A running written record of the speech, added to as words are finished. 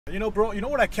You know, bro, you know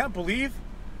what I can't believe?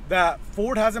 That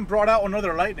Ford hasn't brought out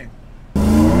another Lightning.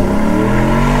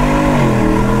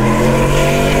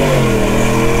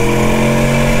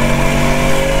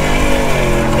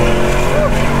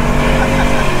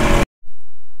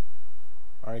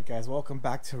 Alright guys, welcome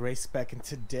back to Race Spec, and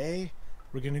today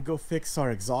we're going to go fix our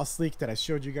exhaust leak that I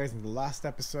showed you guys in the last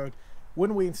episode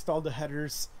when we installed the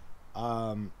headers.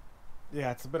 Yeah,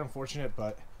 it's a bit unfortunate,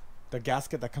 but the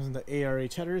gasket that comes in the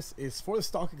ARH headers is for the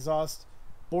stock exhaust.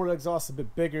 Board exhaust is a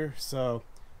bit bigger, so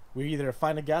we either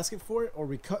find a gasket for it or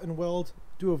we cut and weld,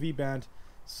 do a V-band.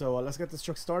 So let's get this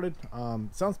truck started.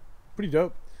 Sounds pretty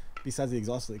dope besides the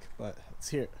exhaust leak, but let's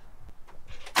hear it.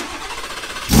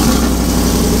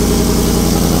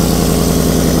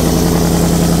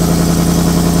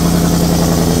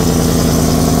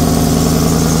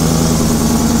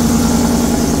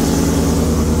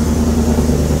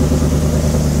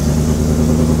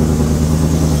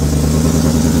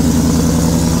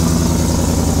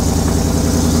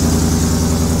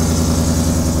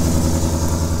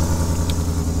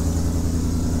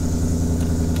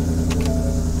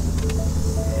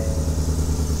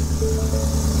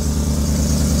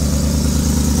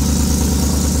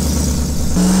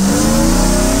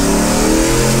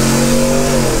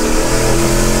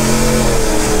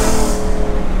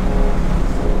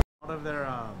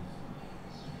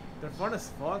 They're fun as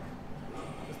fuck.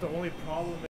 That's the only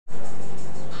problem.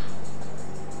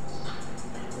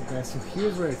 Okay, so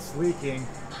here's where it's leaking.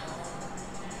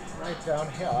 Right down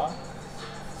here.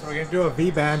 So we're gonna do a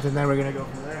V-band and then we're gonna go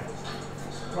from there.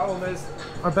 Problem is,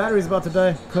 our battery's about to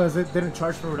die because it didn't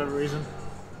charge for whatever reason.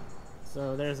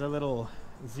 So there's a little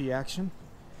Z action.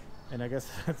 And I guess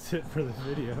that's it for the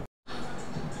video.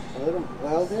 A little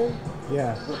welded?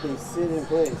 Yeah. But they sit in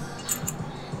place.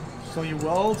 So you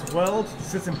weld,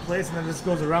 sits in place, and then this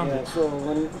goes around it. Yeah, so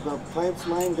when the pipe's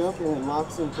lined up and it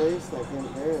locks in place, like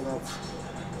in there, that's...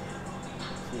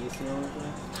 So you see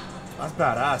everything? That's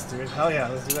badass, dude. Hell yeah,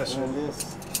 let's do that shit. And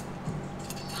this...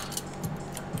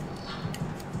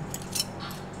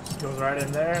 Just goes right in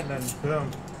there, and then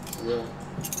boom. Yeah.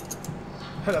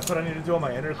 That's what I need to do on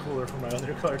my intercooler for my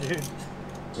other car, dude.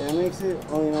 Yeah, it makes it,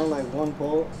 you know, like one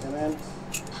bolt, and then...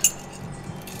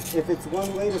 If it's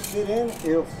one way to fit in,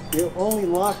 it'll only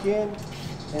lock in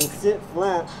and sit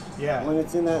flat when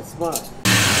it's in that spot.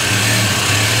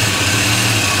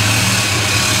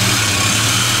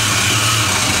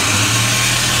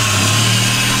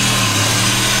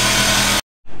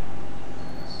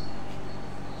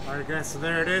 Alright guys, so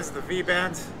there it is, the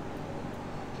V-band.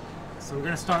 So we're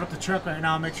going to start up the truck right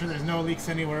now, make sure there's no leaks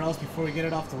anywhere else before we get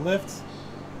it off the lift.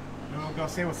 And we'll go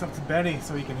say what's up to Benny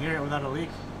so he can hear it without a leak.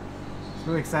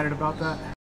 Really excited about that.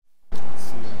 Let's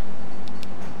see.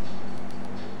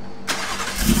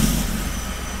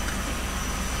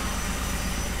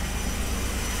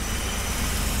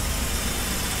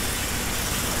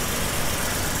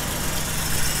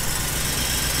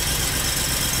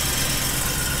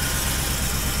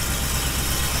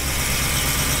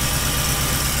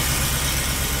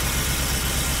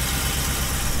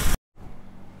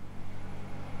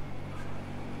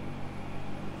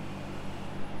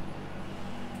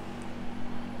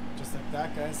 Just like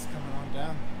that, guys, coming on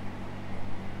down.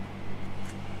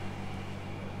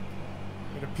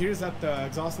 It appears that the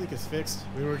exhaust leak is fixed.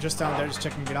 We were just down there just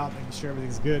checking it out, making sure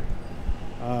everything's good.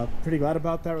 Pretty glad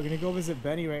about that. We're gonna go visit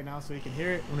Benny right now so he can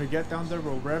hear it. When we get down there,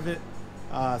 we'll rev it,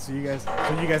 so you guys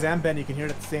and Benny can hear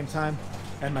it at the same time,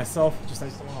 and myself. I just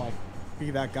don't want to like be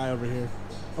that guy over here.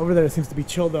 Over there, it seems to be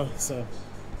chill though, so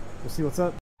we'll see what's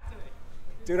up.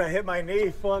 Dude, I hit my knee.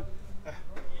 Fuck.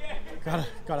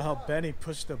 Gotta help Benny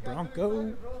push the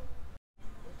Bronco.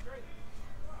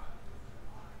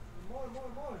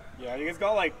 Yeah, you guys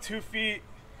got like 2 feet.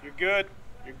 You're good.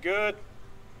 You're good.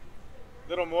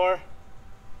 Little more.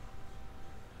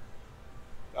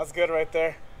 That's good right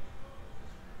there.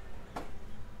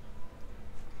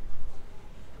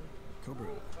 Cobra.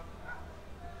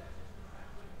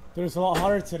 Dude, it's a lot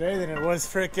hotter today than it was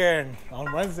freaking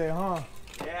on Wednesday, huh?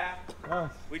 Yeah. Oh.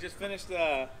 We just finished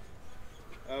a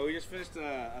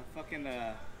fucking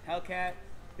Hellcat,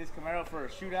 his Camaro for a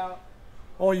shootout.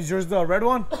 Oh, yours the red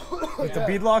one? With the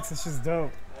bead locks? It's just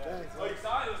dope. Oh, you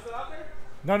saw it? It was still out there?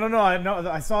 No,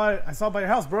 I saw it by your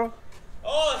house, bro.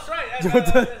 Oh, that's right.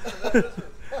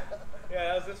 Yeah,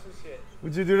 that was this one shit.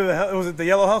 What'd you do to the was it the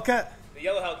yellow Hellcat? The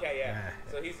yellow Hellcat, yeah.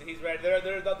 So he's ready.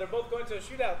 They're both going to a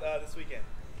shootout this weekend.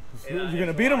 You're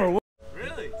gonna beat him or what?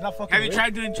 Really? It's not fucking Have you weird.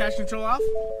 tried doing traction control off?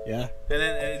 Yeah. And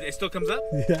then it still comes up?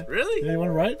 Yeah. Really? Yeah, you want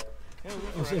to ride? Yeah,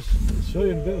 I'll show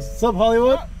you in a bit. What's up,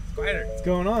 Hollywood? It's quieter. What's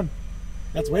going on?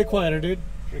 That's way quieter, dude.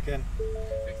 Freaking.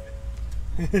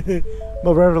 Fixed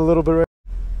We'll rev it a little bit. Right.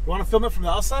 You want to film it from the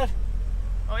outside?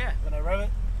 Oh yeah. When I rev it?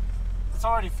 It's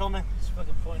already filming. Just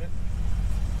fucking point it.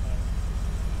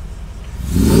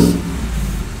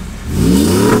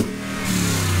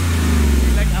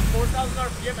 Like at 4,000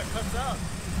 RPM, it cuts out.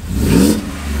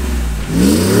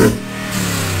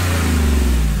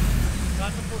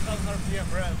 That's a 4,000 RPM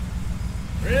rev.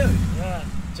 Really? Yeah.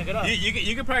 Check it out.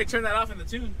 You could probably turn that off in the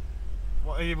tune.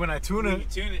 Well, when I tune it. You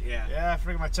tune it, yeah. Yeah, I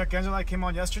forget my check engine light came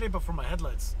on yesterday, but for my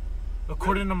headlights.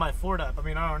 According to my Ford app. I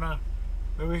mean, I don't know.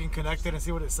 Maybe we can connect it and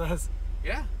see what it says.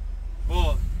 Yeah.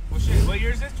 Well shit. What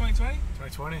year is this? 2020?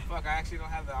 2020. Fuck, I actually don't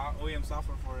have the OEM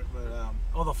software for it, but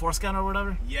Oh, the 4Scanner or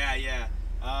whatever? Yeah.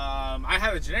 I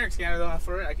have a generic scanner though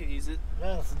for it. I can use it.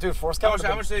 Yeah, dude, 4Scanner.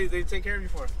 How much they take care of you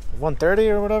for? 130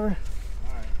 or whatever.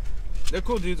 Alright. They're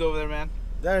cool dudes over there, man.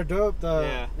 They're dope.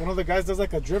 One of the guys does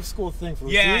like a drift school thing for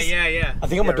Yeah. I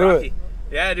think I'm gonna do Rocky. it.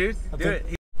 Yeah, dude. Do it.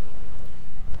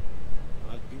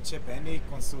 Al pinche Penny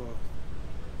con su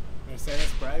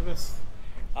Mercedes Bribus.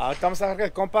 Ahorita vamos a dejar que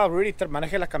el compa Rudy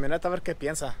maneje la camioneta a ver qué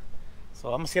piensa.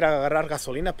 So vamos a ir a agarrar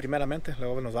gasolina primeramente,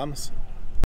 luego nos vamos.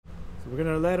 So we're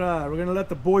gonna let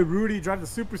the boy Rudy drive the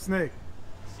Super Snake.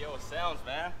 See how it sounds,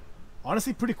 man.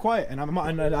 Honestly, pretty quiet, and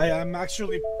I'm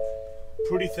actually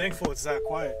pretty thankful it's that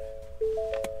quiet.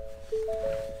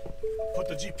 Put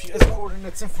the GPS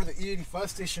coordinates in for the E85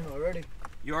 station already.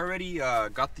 You already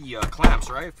got the clamps,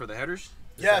 right, for the headers?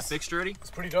 Is that fixed already?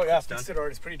 It's pretty dope. Yeah, I fixed it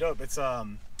already. It's pretty dope. It's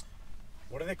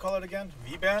what do they call it again?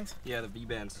 V-band? Yeah, the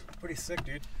V-bands. Pretty sick,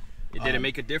 dude. Did it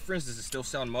make a difference? Does it still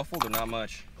sound muffled or not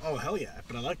much? Oh hell yeah,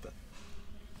 but I like that.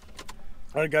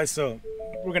 All right, guys. So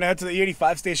we're gonna head to the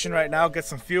E85 station right now, get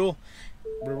some fuel.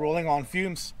 We're rolling on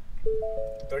fumes.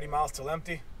 30 miles till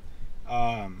empty.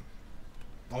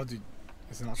 Oh, dude,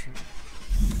 is it not true?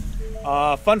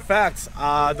 Fun fact: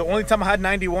 the only time I had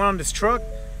 91 on this truck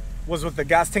was with the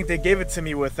gas tank they gave it to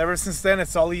me with. Ever since then,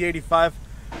 it's all E85.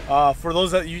 For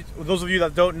those of you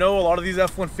that don't know, a lot of these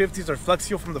F150s are flex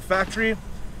fuel from the factory.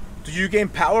 Do you gain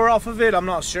power off of it? I'm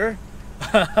not sure,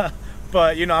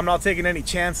 but you know, I'm not taking any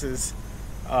chances.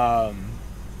 But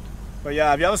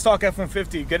yeah, if you have a stock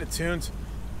F150, get it tuned,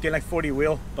 get like 40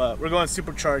 wheel. But we're going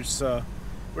supercharged, so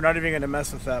we're not even gonna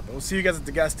mess with that. But we'll see you guys at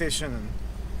the gas station and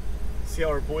see how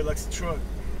our boy likes the truck.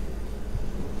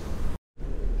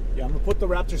 Yeah, I'm gonna put the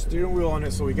Raptor steering wheel on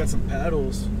it so we get some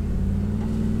paddles.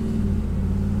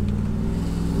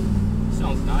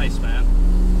 Sounds nice, man.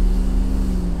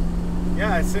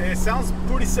 Yeah, it sounds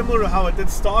pretty similar to how it did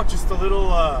stock, just a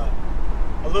little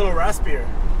raspier.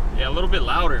 Yeah, a little bit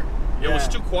louder. It was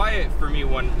too quiet for me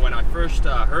when I first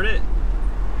heard it.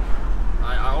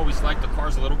 I always like the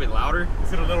cars a little bit louder.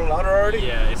 Is it a little louder already?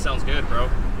 Yeah, it sounds good, bro.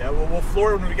 Yeah, we'll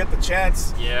floor it when we get the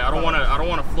chance. Yeah, I don't want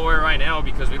to floor it right now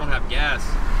because we don't have gas.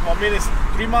 Well, I mean, it's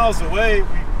 3 miles away.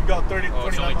 We got 30. Oh,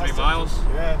 it's only 3 miles.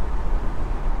 Yeah.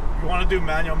 If you want to do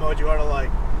manual mode, you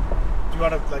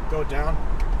gotta go down.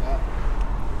 Yeah.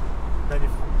 Then you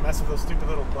mess with those stupid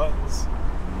little buttons.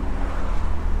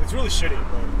 It's really shitty,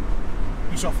 but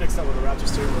we shall fix that with a Raptor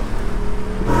steering wheel.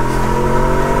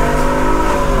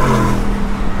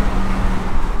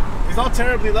 It's not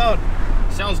terribly loud.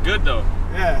 Sounds good though.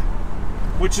 Yeah.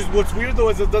 What's weird though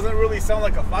is it doesn't really sound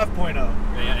like a 5.0.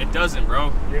 Yeah, it doesn't,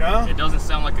 bro. You know? It doesn't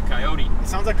sound like a Coyote. It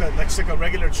sounds like a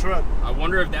regular truck. I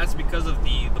wonder if that's because of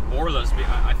the Borlas.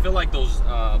 I feel like those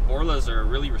Borlas are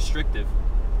really restrictive.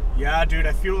 Yeah, dude.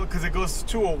 I feel because it goes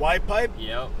to a Y pipe.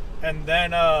 Yep. And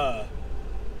then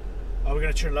we're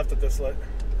gonna turn left at this light.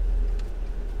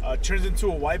 Turns into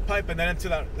a Y pipe and then into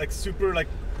that like super like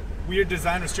weird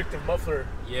design restrictive muffler.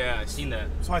 Yeah, I've seen that.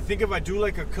 So I think if I do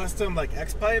like a custom like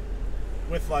X pipe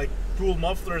with like dual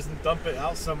mufflers and dump it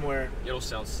out somewhere, it'll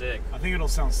sound sick. I think it'll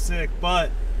sound sick,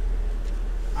 but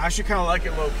I actually kind of like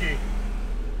it low key.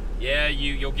 Yeah,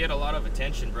 you'll get a lot of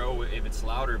attention, bro, if it's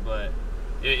louder. But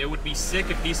it would be sick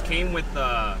if these came with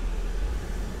the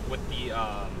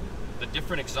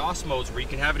different exhaust modes where you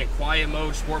can have it in quiet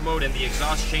mode, sport mode, and the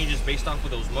exhaust changes based off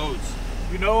of those modes.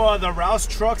 You know, the Rouse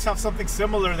trucks have something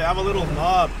similar. They have a little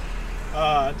knob.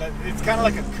 It's kind of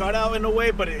like a cutout in a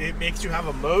way, but it makes you have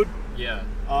a mode. Yeah.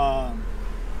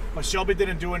 But Shelby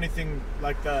didn't do anything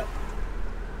like that.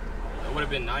 It would have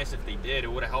been nice if they did.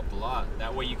 It would have helped a lot.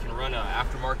 That way you can run an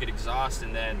aftermarket exhaust,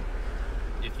 and then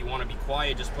if you want to be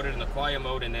quiet, just put it in the quiet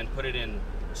mode and then put it in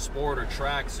sport or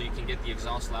track so you can get the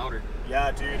exhaust louder.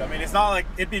 Yeah, dude. I mean, it's not like,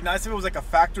 it'd be nice if it was like a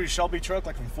factory Shelby truck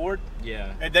like from Ford.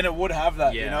 Yeah. And then it would have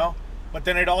that, you know? But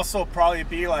then it'd also probably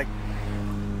be like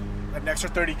an extra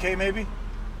 30K maybe.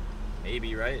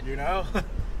 Maybe, right? You know?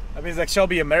 I mean, it's like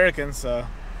Shelby American, so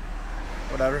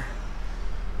whatever.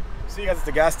 See you guys at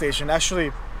the gas station.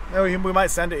 Actually, we might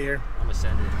send it here. I'm gonna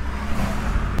send it.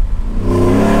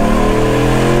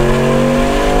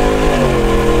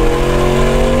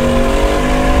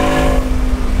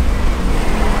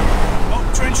 Oh,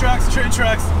 train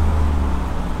tracks.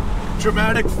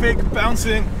 Dramatic fake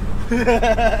bouncing.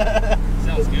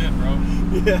 Sounds good, bro.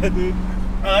 Yeah, dude.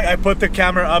 I put the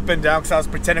camera up and down because I was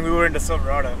pretending we were in the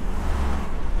Silverado.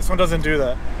 This one doesn't do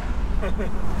that.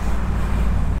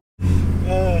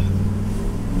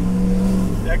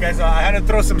 Yeah, guys, I had to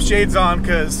throw some shades on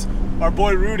because our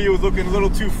boy Rudy was looking a little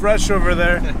too fresh over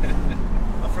there.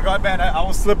 I forgot, man, I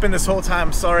was slipping this whole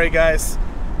time. Sorry, guys.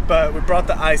 But we brought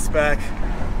the ice back.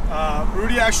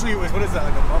 Rudy actually was, what is that,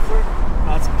 like a muffler?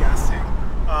 No, it's a gas tank.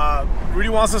 Rudy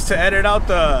wants us to edit out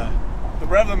the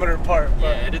rev limiter part. Yeah,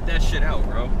 edit that shit out,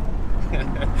 bro.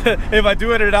 If I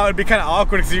do edit it out, it'd be kind of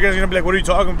awkward because you guys are gonna be like, "What are you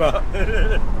talking about?"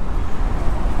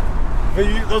 But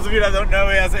those of you that don't know,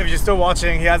 if you're still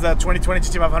watching, he has a 2020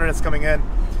 GT500 that's coming in,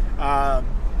 and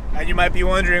you might be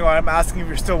wondering why I'm asking if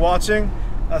you're still watching.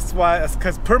 That's why. That's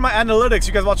because per my analytics,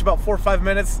 you guys watch about 4 or 5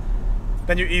 minutes,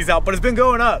 then you ease out. But it's been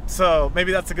going up, so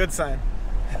maybe that's a good sign.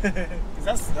 Is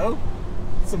that snow?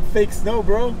 Some fake snow,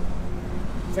 bro.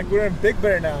 It's like we're in Big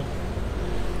Bear now.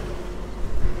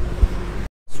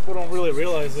 People don't really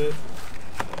realize it.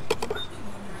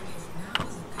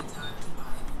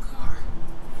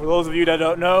 For those of you that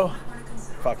don't know,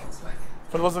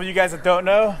 for those of you guys that don't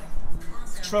know,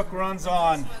 this truck runs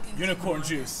on unicorn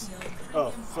juice. Oh,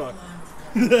 fuck.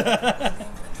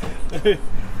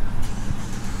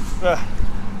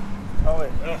 Oh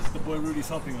wait, the boy Rudy's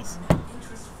helping us. There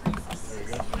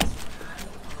we go.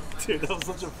 Dude, that was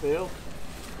such a fail.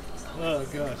 Oh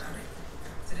god.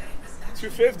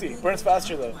 250, burns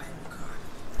faster though.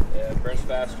 Yeah, it burns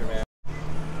faster, man.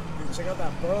 Dude, check out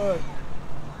that bug.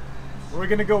 Where are we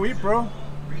gonna go eat, bro?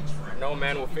 No,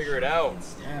 man, we'll figure it out.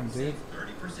 Damn, dude.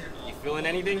 You feeling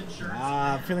anything?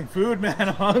 Nah, I'm feeling food, man.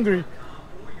 I'm hungry.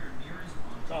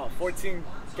 Oh, 14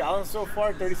 gallons so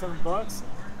far, 37 bucks.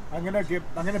 I'm gonna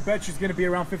bet you it's gonna be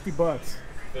around 50 bucks.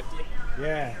 50?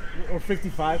 Yeah, or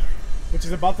 55, which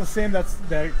is about the same that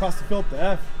it costs to fill up the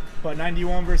F, but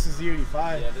 91 versus the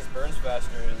 85. Yeah, this burns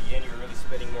faster. In the end, you're really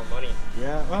spending more money.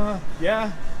 Yeah,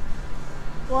 yeah.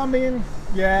 Well, I mean,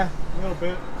 yeah, a little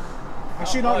bit.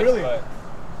 Actually, not much, really. But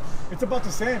it's about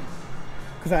the same.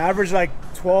 Because I average like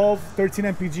 12, 13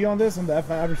 mpg on this, on the F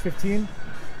I average 15.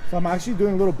 So I'm actually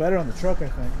doing a little better on the truck, I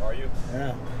think. Are you?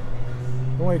 Yeah.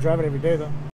 Don't want to drive it every day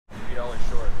though. $3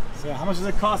 short. So yeah, how much does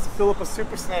it cost to fill up a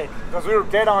Super Snake? Because we were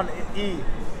dead on E.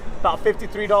 About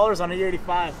 $53 on a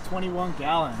E85, 21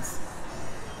 gallons.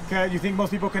 Okay, you think most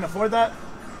people can afford that?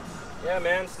 Yeah,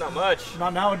 man, it's not much.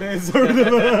 Not nowadays.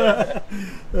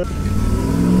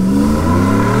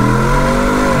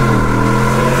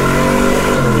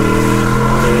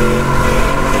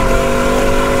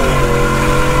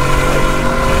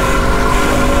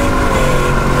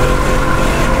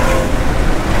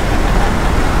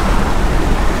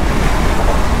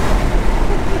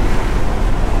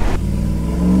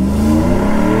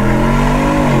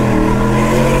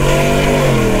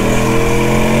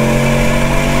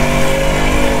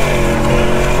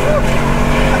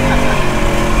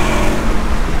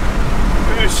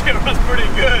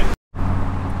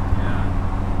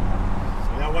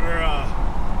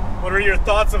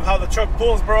 Thoughts of how the truck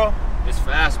pulls, bro? It's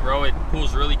fast, bro. It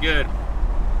pulls really good.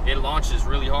 It launches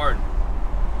really hard.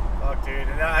 Fuck, dude.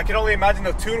 And I can only imagine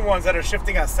the tuned ones that are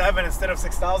shifting at 7 instead of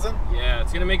 6,000. Yeah,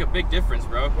 it's gonna make a big difference,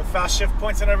 bro. With fast shift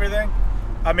points and everything.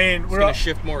 I mean, it's gonna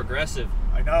shift more aggressive.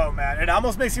 I know, man. It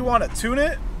almost makes you want to tune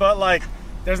it, but like,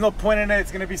 there's no point in it.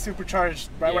 It's gonna be supercharged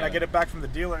right when I get it back from the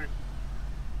dealer.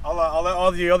 I'll let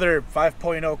all the other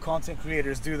 5.0 content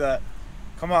creators do that.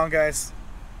 Come on, guys.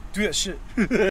 Do that shit.